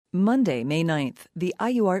Monday, May 9th, the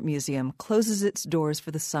IU Art Museum closes its doors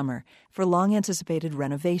for the summer for long-anticipated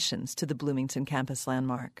renovations to the Bloomington campus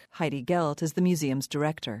landmark. Heidi Gelt is the museum's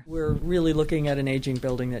director. We're really looking at an aging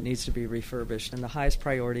building that needs to be refurbished, and the highest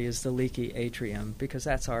priority is the leaky atrium because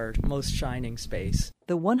that's our most shining space.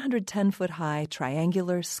 The 110-foot-high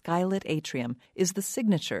triangular skylit atrium is the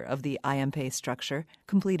signature of the IMP structure,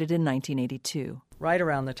 completed in 1982. Right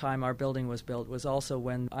around the time our building was built was also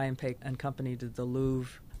when IMP and company did the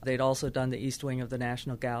Louvre. They'd also done the east wing of the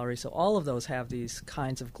National Gallery, so all of those have these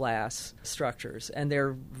kinds of glass structures, and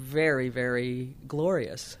they're very, very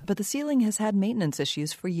glorious. But the ceiling has had maintenance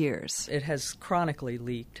issues for years. It has chronically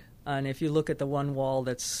leaked. And if you look at the one wall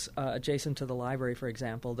that's adjacent to the library, for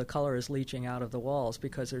example, the color is leaching out of the walls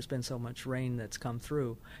because there's been so much rain that's come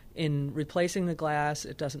through. In replacing the glass,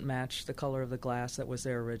 it doesn't match the color of the glass that was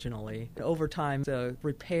there originally. Over time, the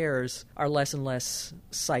repairs are less and less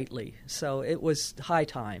sightly, so it was high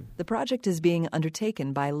time. The project is being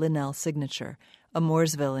undertaken by Linnell Signature, a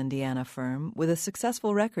Mooresville, Indiana firm with a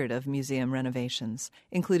successful record of museum renovations,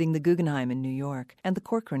 including the Guggenheim in New York and the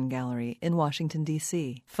Corcoran Gallery in Washington,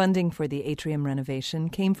 D.C. Funding for the atrium renovation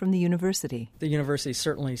came from the university. The university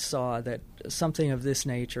certainly saw that something of this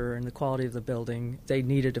nature and the quality of the building, they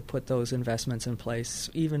needed to put those investments in place,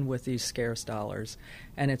 even with these scarce dollars.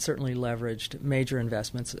 And it certainly leveraged major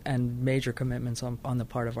investments and major commitments on the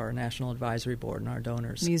part of our National Advisory Board and our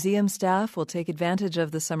donors. Museum staff will take advantage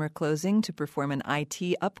of the summer closing to perform an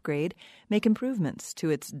IT upgrade, make improvements to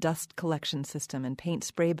its dust collection system and paint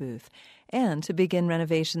spray booth, and to begin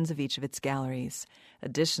renovations of each of its galleries.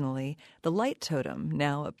 Additionally, the light totem,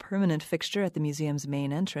 now a permanent fixture at the museum's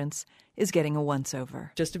main entrance, is getting a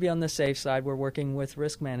once-over. Just to be on the safe side, we're working with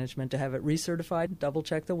risk management to have it recertified,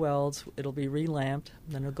 double-check the welds, it'll be relamped,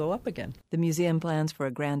 then it'll go up again. The museum plans for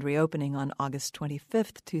a grand reopening on August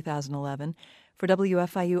 25th, 2011. For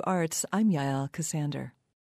WFIU Arts, I'm Yael Cassander.